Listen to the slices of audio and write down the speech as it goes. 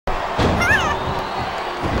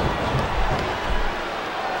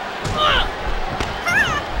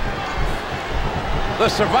The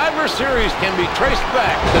Survivor Series can be traced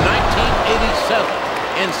back to 1987,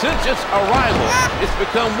 and since its arrival, it's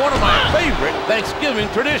become one of my favorite Thanksgiving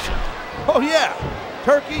traditions. Oh yeah,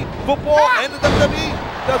 turkey, football, and the WWE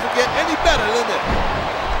doesn't get any better than this.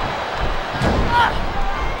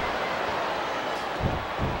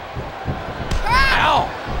 Ow!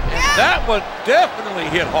 And that one definitely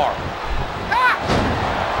hit hard.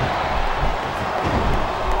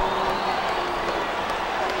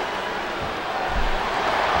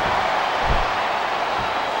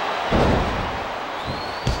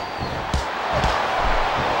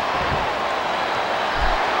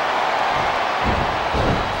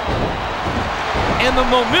 And the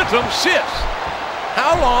momentum shifts.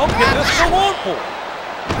 How long can this go on for?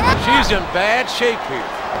 She's in bad shape here.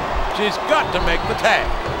 She's got to make the tag.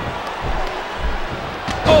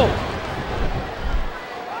 Oh!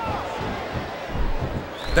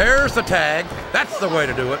 There's the tag. That's the way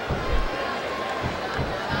to do it.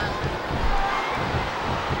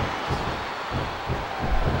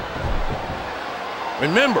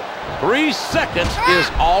 Remember, 3 seconds is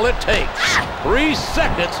all it takes. 3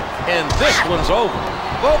 seconds, and this one's over.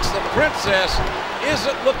 Folks, the princess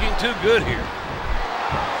isn't looking too good here.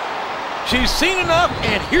 She's seen enough,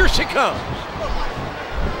 and here she comes.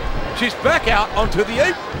 She's back out onto the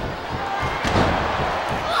apron.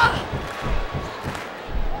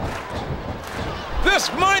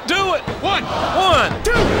 This might do it. 1,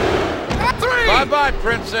 2, 3. Bye-bye,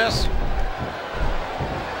 princess.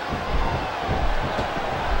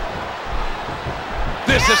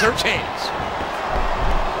 This is her chance.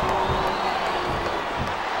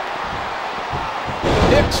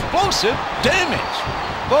 Explosive damage.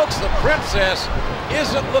 Folks, the princess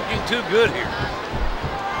isn't looking too good here.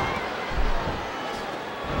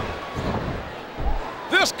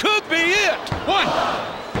 This could be it. 1,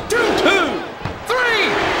 2, 3.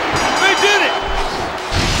 They did it.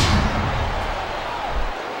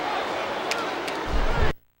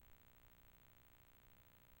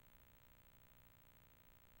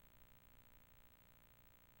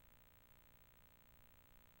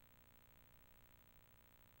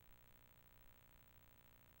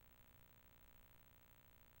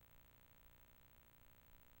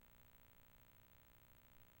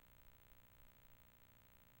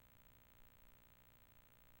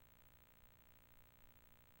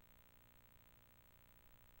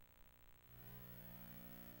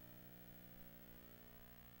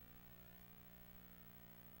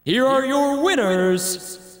 Here are your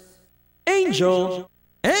winners, Angel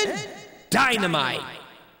and Dynamite.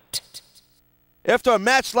 After a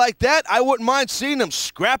match like that, I wouldn't mind seeing them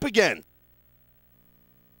scrap again.